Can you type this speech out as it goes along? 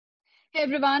Hey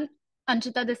everyone,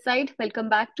 Anshita this side. Welcome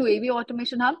back to AV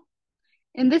Automation Hub.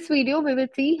 In this video, we will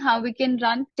see how we can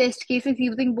run test cases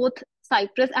using both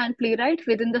Cypress and Playwright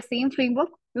within the same framework.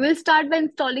 We will start by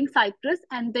installing Cypress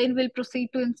and then we'll proceed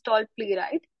to install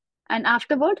Playwright. And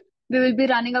afterward, we will be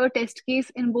running our test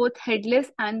case in both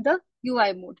headless and the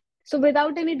UI mode. So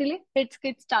without any delay, let's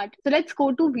get started. So let's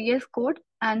go to VS Code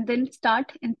and then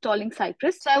start installing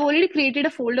Cypress. So I've already created a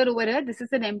folder over here. This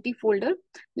is an empty folder.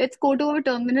 Let's go to our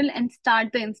terminal and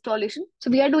start the installation.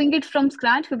 So we are doing it from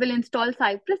scratch. We will install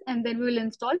Cypress and then we will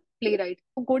install Playwright.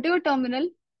 So go to your terminal,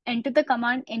 enter the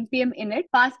command npm init,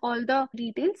 pass all the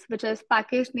details, which is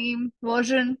package name,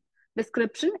 version,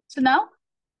 description. So now,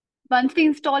 once we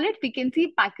install it, we can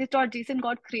see package.json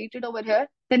got created over here.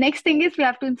 The next thing is we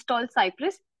have to install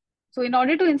Cypress. So in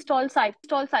order to install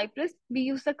Cypress, we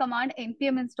use the command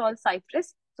npm install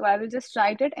Cypress. So I will just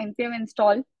write it npm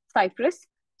install Cypress.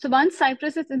 So once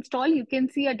Cypress is installed, you can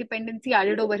see a dependency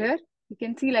added over here. You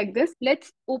can see like this.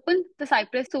 Let's open the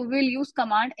Cypress. So we'll use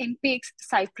command npx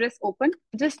cypress open.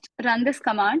 Just run this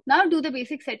command. Now do the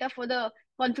basic setup for the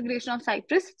configuration of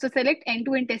Cypress. So select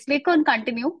end-to-end test, click on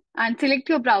continue and select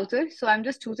your browser. So I'm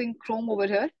just choosing Chrome over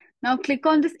here. Now click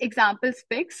on this example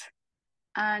specs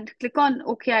and click on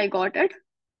OK, I got it.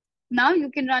 Now you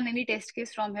can run any test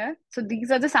case from here. So these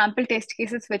are the sample test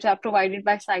cases which are provided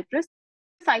by Cypress.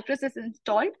 Cypress is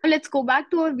installed. Let's go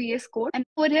back to our VS Code. And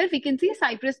over here, we can see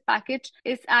Cypress package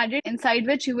is added, inside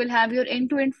which you will have your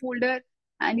end-to-end folder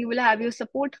and you will have your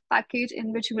support package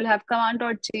in which you will have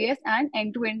command.js and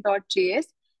end-to-end.js.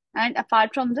 And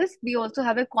apart from this, we also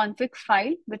have a config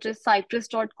file, which is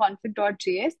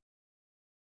cypress.config.js.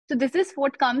 So this is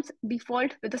what comes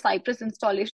default with the Cypress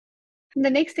installation. And the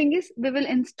next thing is we will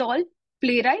install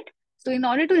Playwright. So in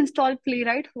order to install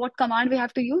Playwright, what command we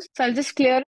have to use? So I'll just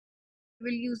clear.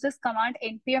 We'll use this command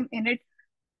npm init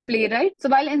Playwright. So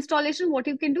while installation, what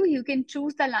you can do, you can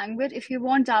choose the language if you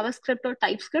want JavaScript or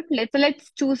TypeScript. Let's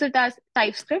choose it as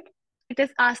TypeScript. It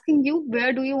is asking you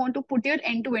where do you want to put your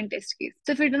end-to-end test case.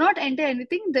 So if you do not enter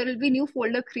anything, there will be new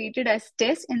folder created as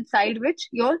test inside which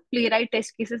your Playwright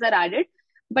test cases are added.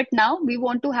 But now we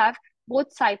want to have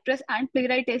both Cypress and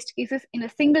Playwright test cases in a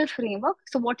single framework.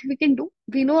 So what we can do,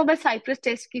 we know our Cypress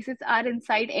test cases are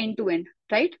inside end-to-end,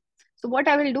 right? So what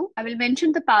I will do, I will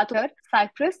mention the path here,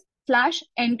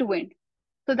 Cypress/end-to-end,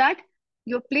 so that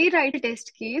your Playwright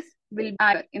test case will be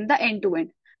in the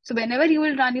end-to-end. So whenever you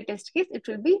will run your test case, it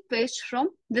will be fetched from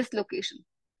this location.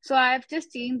 So I have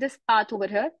just changed this path over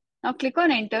here. Now click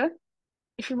on enter.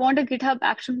 If you want a GitHub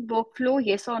action workflow,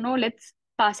 yes or no, let's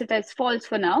pass it as false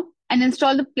for now. And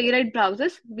install the Playwright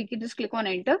browsers. We can just click on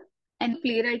enter and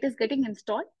Playwright is getting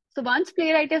installed. So once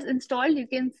Playwright is installed, you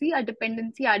can see a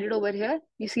dependency added over here.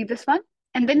 You see this one.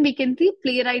 And then we can see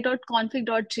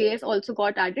playwright.config.js also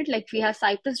got added, like we have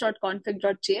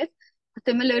cypress.config.js.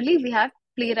 Similarly, we have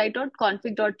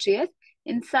playwright.config.js,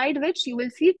 inside which you will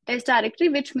see test directory,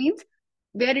 which means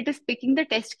where it is picking the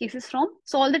test cases from.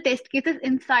 So all the test cases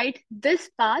inside this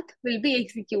path will be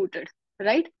executed,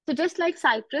 right? So just like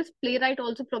Cypress, Playwright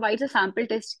also provides a sample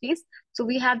test case. So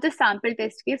we have the sample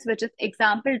test case, which is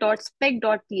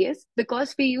example.spec.ts.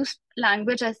 Because we use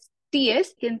language as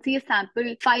TS, you can see a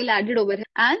sample file added over here.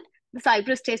 And the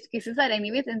Cypress test cases are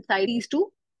anyways inside these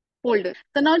two folders.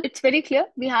 So now it's very clear.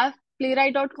 We have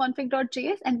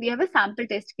playwright.config.js and we have a sample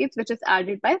test case, which is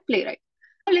added by Playwright.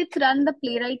 Now let's run the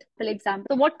Playwright example.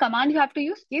 So what command you have to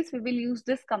use? Yes, we will use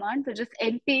this command, which is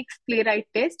npx playwright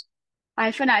test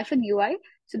 -UI.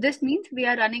 So this means we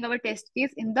are running our test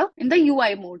case in the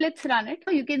UI mode. Let's run it.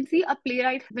 So you can see a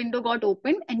Playwright window got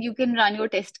opened and you can run your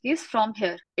test case from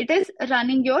here. It is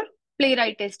running your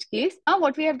Playwright test case. Now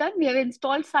what we have done, we have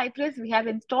installed Cypress, we have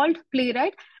installed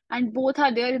Playwright, and both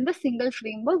are there in the single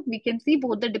framework. We can see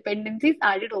both the dependencies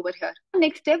added over here.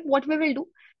 Next step, what we will do,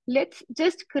 let's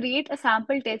just create a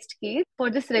sample test case for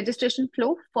this registration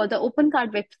flow for the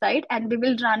OpenCard website, and we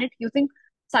will run it using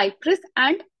Cypress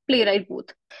and Playwright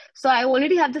both. So I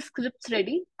already have the scripts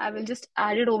ready. I will just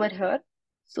add it over here.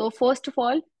 So first of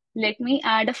all, let me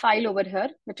add a file over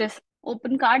here, which is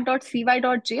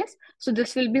opencard.cy.js. So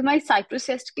this will be my Cypress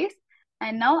test case.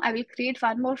 And now I will create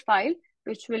one more file,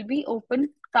 which will be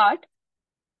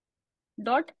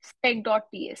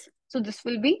opencard.spec.ts. So this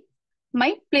will be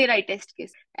my Playwright test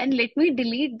case. And let me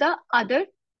delete the other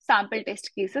sample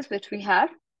test cases which we have.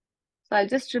 So I'll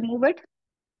just remove it.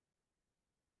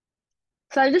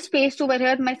 So I'll just paste over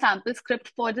here my sample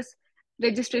script for this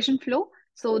registration flow.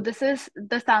 So this is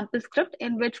the sample script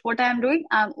in which what I am doing,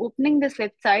 I'm opening this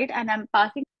website and I'm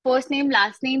passing first name,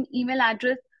 last name, email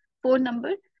address, phone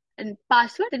number, and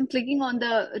password, and clicking on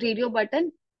the radio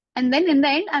button And then in the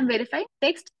end, I'm verifying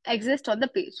text exists on the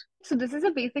page. So this is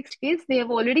a basic case we have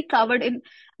already covered in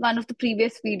one of the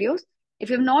previous videos. If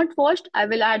you have not watched, I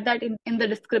will add that in the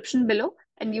description below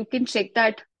and you can check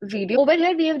that video. Over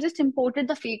here, we have just imported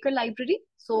the Faker library.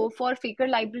 So for Faker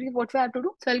library, what we have to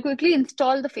do? So I'll quickly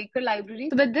install the Faker library.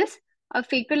 So with this, a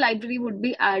Faker library would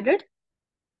be added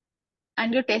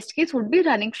and your test case would be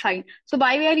running fine. So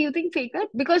why we are using Faker?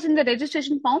 Because in the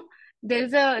registration form,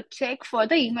 there's a check for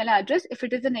the email address. If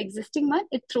it is an existing one,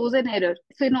 it throws an error.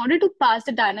 So in order to pass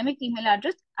the dynamic email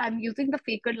address, I'm using the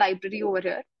Faker library over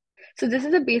here. So this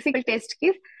is a basic test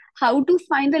case. How to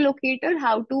find the locator,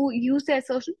 how to use the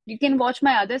assertion. You can watch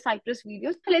my other Cypress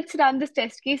videos. Let's run this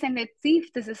test case and let's see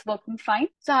if this is working fine.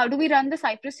 So how do we run the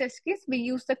Cypress test case? We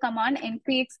use the command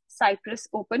npx cypress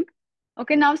open.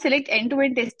 Okay, now select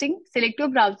end-to-end testing, select your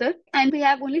browser, and we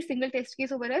have only single test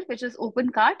case over here, which is open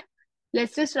cart.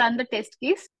 Let's just run the test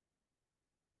case.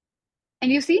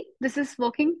 And you see, this is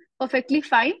working perfectly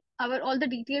fine. All the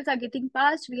details are getting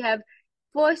passed. We have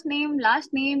first name, last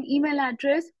name, email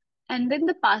address, and then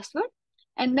the password.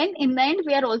 And then in the end,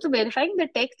 we are also verifying the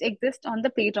text exists on the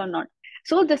page or not.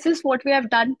 So this is what we have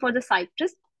done for the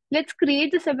Cypress. Let's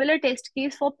create the similar test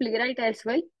case for Playwright as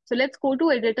well. So let's go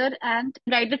to editor and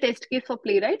write the test case for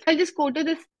Playwright. I'll just go to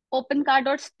this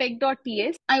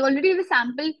opencard.spec.ts. I already have a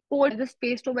sample code this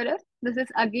paste over here. This is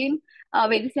again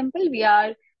very simple. We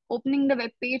are opening the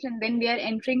web page and then we are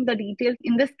entering the details.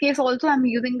 In this case also, I'm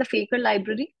using the Faker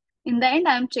library. In the end,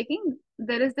 I'm checking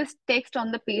there is this text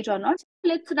on the page or not.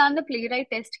 Let's run the Playwright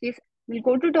test case. We'll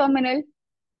go to terminal.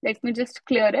 Let me just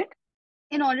clear it.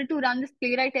 In order to run this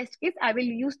Playwright test case, I will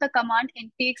use the command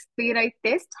npx playwright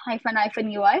test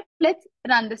 -UI. Let's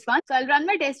run this one. So I'll run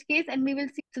my test case and we will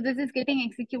see. So this is getting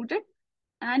executed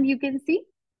and you can see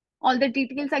all the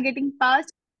details are getting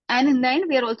passed. And in the end,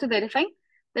 we are also verifying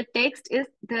the text is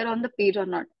there on the page or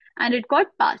not. And it got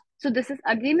passed. So this is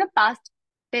again a passed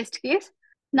test case.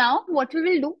 Now what we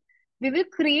will do, we will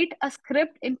create a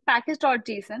script in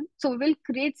package.json. So we will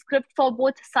create script for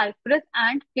both Cypress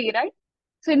and Playwright.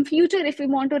 So in future, if we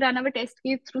want to run our test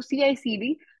case through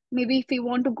CI/CD, maybe if we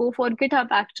want to go for GitHub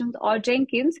Actions or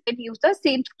Jenkins, we can use the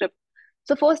same script.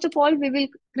 So first of all, we will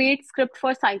create script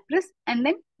for Cypress and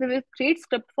then we will create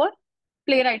script for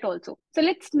Playwright also. So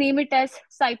let's name it as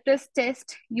Cypress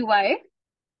test UI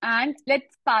and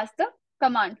let's pass the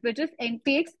command, which is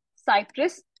npx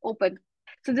cypress open.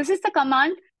 So this is the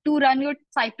command to run your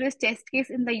Cypress test case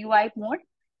in the UI mode.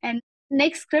 And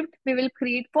next script we will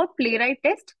create for Playwright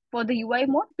test for the UI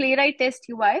mode, Playwright test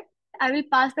UI. I will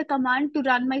pass the command to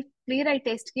run my Playwright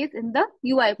test case in the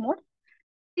UI mode.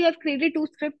 We have created two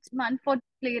scripts, one for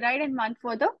Playwright and one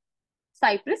for the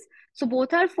Cypress. So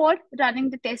both are for running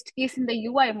the test case in the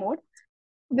UI mode.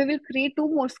 We will create two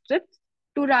more scripts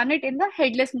to run it in the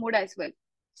headless mode as well.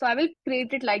 So I will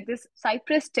create it like this,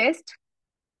 Cypress test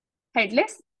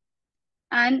headless.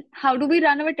 And how do we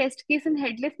run our test case in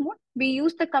headless mode? We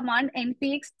use the command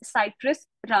npx cypress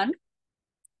run.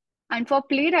 And for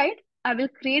Playwright, I will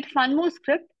create one more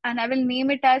script and I will name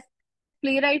it as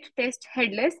Playwright test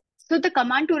headless. So the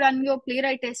command to run your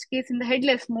Playwright test case in the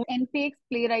headless mode, npx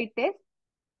playwright test.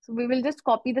 So we will just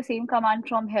copy the same command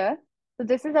from here. So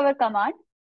this is our command.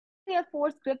 We have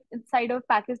four scripts inside of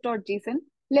package.json.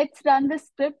 Let's run the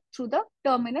script through the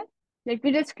terminal. Let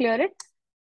me just clear it.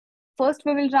 First,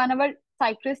 we will run our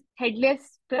Cypress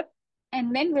headless script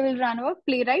and then we will run our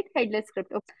Playwright headless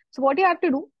script. Okay. So what you have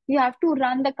to do, you have to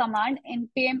run the command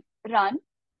npm run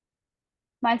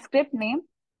my script name.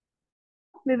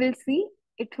 We will see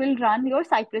it will run your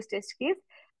Cypress test case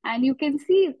and you can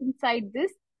see inside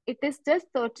this, it is just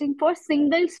searching for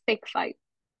single spec file.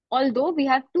 Although we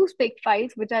have two spec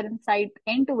files which are inside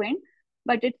end-to-end,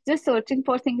 but it's just searching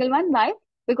for single one. Why?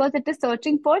 Because it is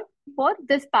searching for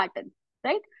this pattern,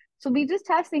 right? So we just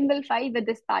have single file with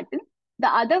this pattern. The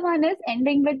other one is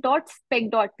ending with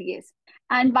 .spec.ts.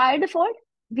 And by default,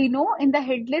 we know in the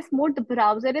headless mode, the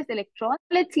browser is Electron.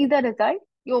 Let's see the result.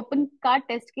 The open card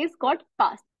test case got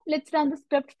passed. Let's run the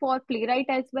script for Playwright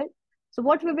as well. So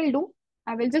what we will do,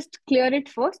 I will just clear it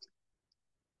first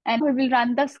and we will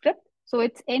run the script. So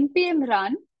it's npm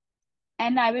run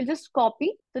and I will just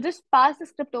copy. So just pass the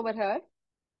script over here.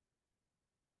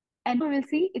 And we will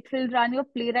see it will run your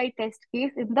Playwright test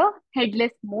case in the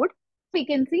headless mode. We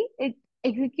can see it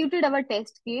executed our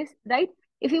test case, right?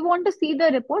 If you want to see the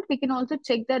report, we can also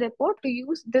check the report to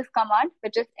use this command,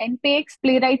 which is npx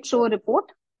playwright show report.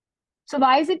 So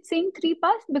why is it saying 3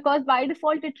 pass? Because by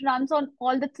default, it runs on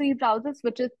all the three browsers,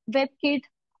 which is WebKit,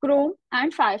 Chrome,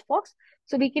 and Firefox.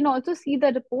 So we can also see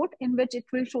the report in which it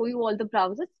will show you all the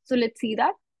browsers. So let's see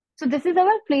that. So this is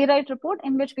our Playwright report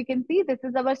in which we can see this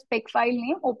is our spec file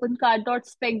name,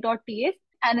 opencard.spec.ts,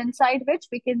 and inside which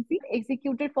we can see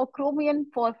executed for Chromium,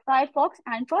 for Firefox,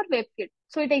 and for WebKit.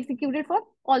 So it executed for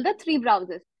all the three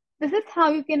browsers. This is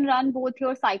how you can run both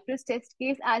your Cypress test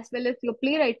case as well as your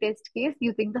Playwright test case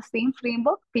using the same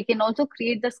framework. We can also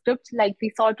create the scripts like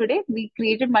we saw today. We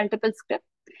created multiple scripts.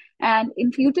 And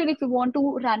in future, if you want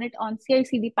to run it on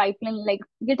CI/CD pipeline like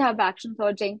GitHub Actions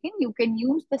or Jenkins, you can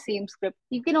use the same script.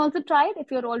 You can also try it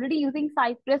if you're already using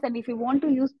Cypress, and if you want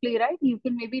to use Playwright, you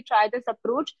can maybe try this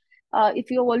approach. If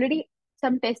you already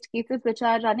some test cases which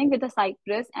are running with a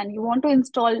Cypress and you want to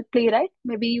install Playwright,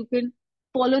 maybe you can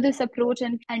follow this approach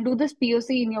and do this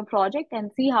POC in your project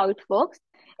and see how it works.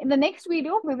 In the next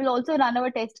video, we will also run our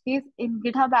test case in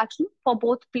GitHub Action for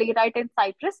both Playwright and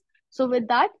Cypress. So with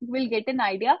that, we'll get an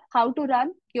idea how to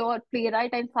run your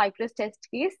Playwright and Cypress test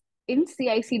case in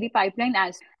CI/CD pipeline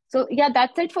as. So yeah,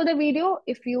 that's it for the video.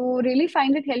 If you really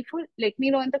find it helpful, let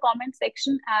me know in the comment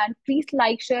section, and please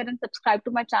like, share, and subscribe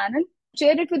to my channel.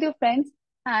 Share it with your friends,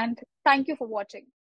 and thank you for watching.